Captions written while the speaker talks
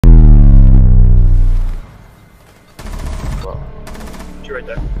you right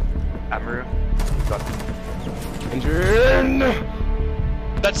there. Amaru. Engine!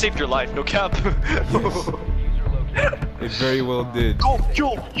 That saved your life, no cap. It very well did. Go,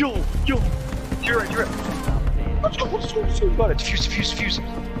 yo! You're right. Let's go. You got it. Defuse.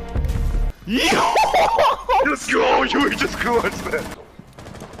 Yo! Let's go! You just clutched that.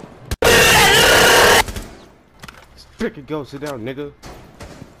 Freaking go, sit down, nigga.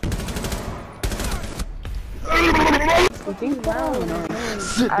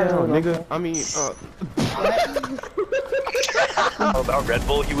 Sit down, nigga. I mean, About Red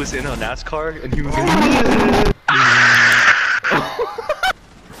Bull, he was in a NASCAR and he was in.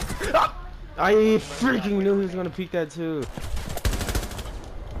 I freaking knew he was gonna peek that too.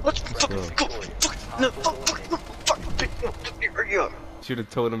 Let's fucking go. Hurry up. Should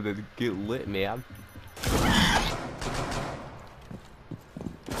have told him to get lit, man.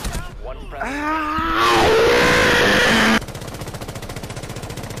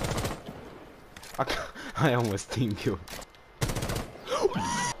 I almost team killed.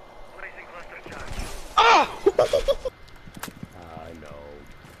 Ah! I know.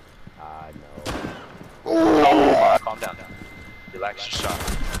 Oh, calm down. Relax your shot.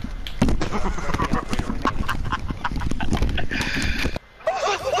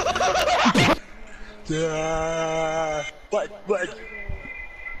 What?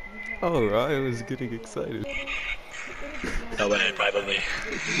 Alright, I was getting excited. Nobody died for me.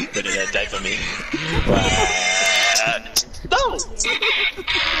 Nobody died for me. No! Nobody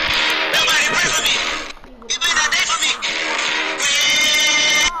died for me! Nobody died for me!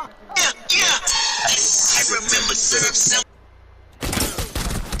 Yeah! I remember some.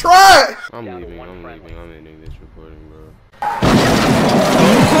 Try! I'm leaving. I'm ending this recording, bro.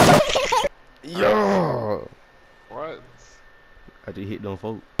 Yo! What? I just hit them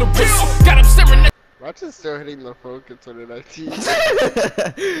folk. Roger's still hitting the folk in 2019.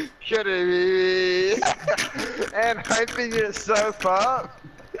 Kidding me? And hyping yourself up?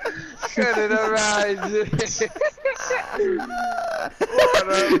 Couldn't imagine. What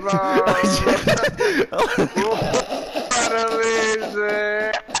a love. What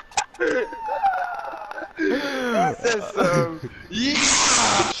amazing. That's some.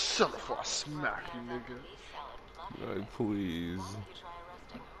 Yeah! Shut up before I smack you, nigga. Like, please.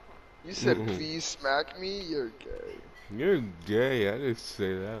 You said please smack me? You're gay. You're gay, I didn't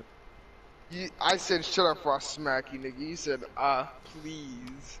say that. I said shut up before I smack you, nigga. You said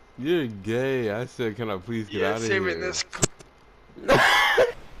please. You're gay, I said can I please get out of here? Saving this.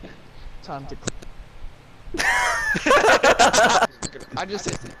 Time to. I just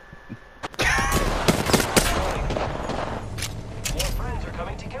said. More friends are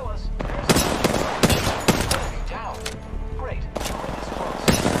coming to kill us. Down. Great. This close.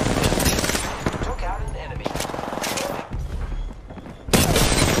 Took out an enemy.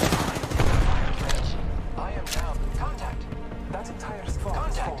 I am down. Contact. That entire squad.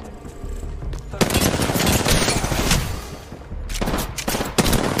 Contact.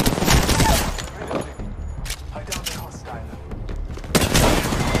 I downed the hostile.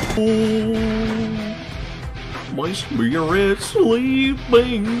 My spirit's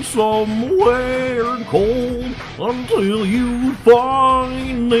sleeping somewhere cold until you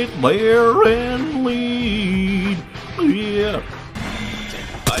find it there and lead. Yeah.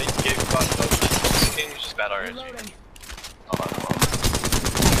 I gave about this game was just bad RNG.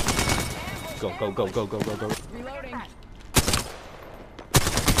 Go. Reloading.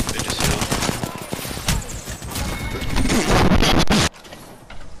 They just healed.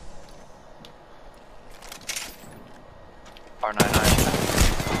 R99.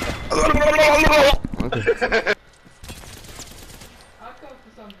 Okay.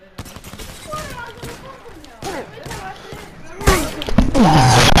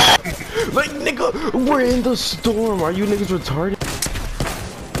 Like, nigga, we're in the storm. Are you niggas retarded?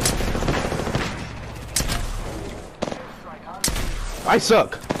 I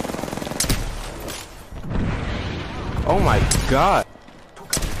suck. Oh my god.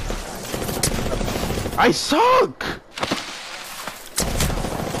 I suck.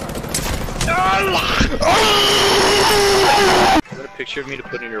 Is that a picture of me to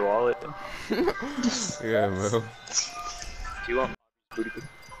put in your wallet? Yeah, bro. Do you want booty?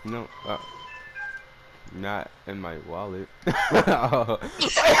 No, not in my wallet.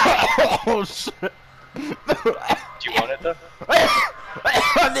 Oh shit. Do you want it though? I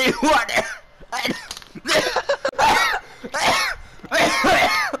need water. I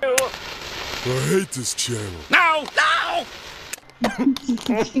hate this channel. No! Do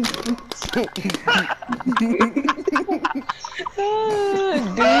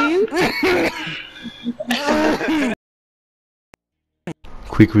you?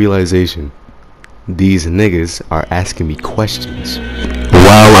 quick realization. These niggas are asking me questions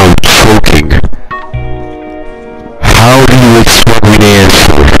while I'm choking. How do you expect me to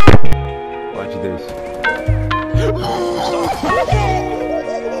answer? Watch this.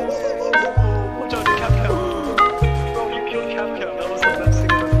 Watch out, Cap Cap. Bro, you killed Cap Cap. That was the best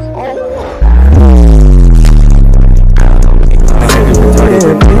thing ever.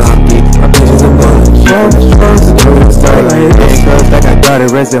 Like I got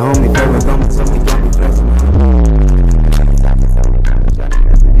it, rest at home.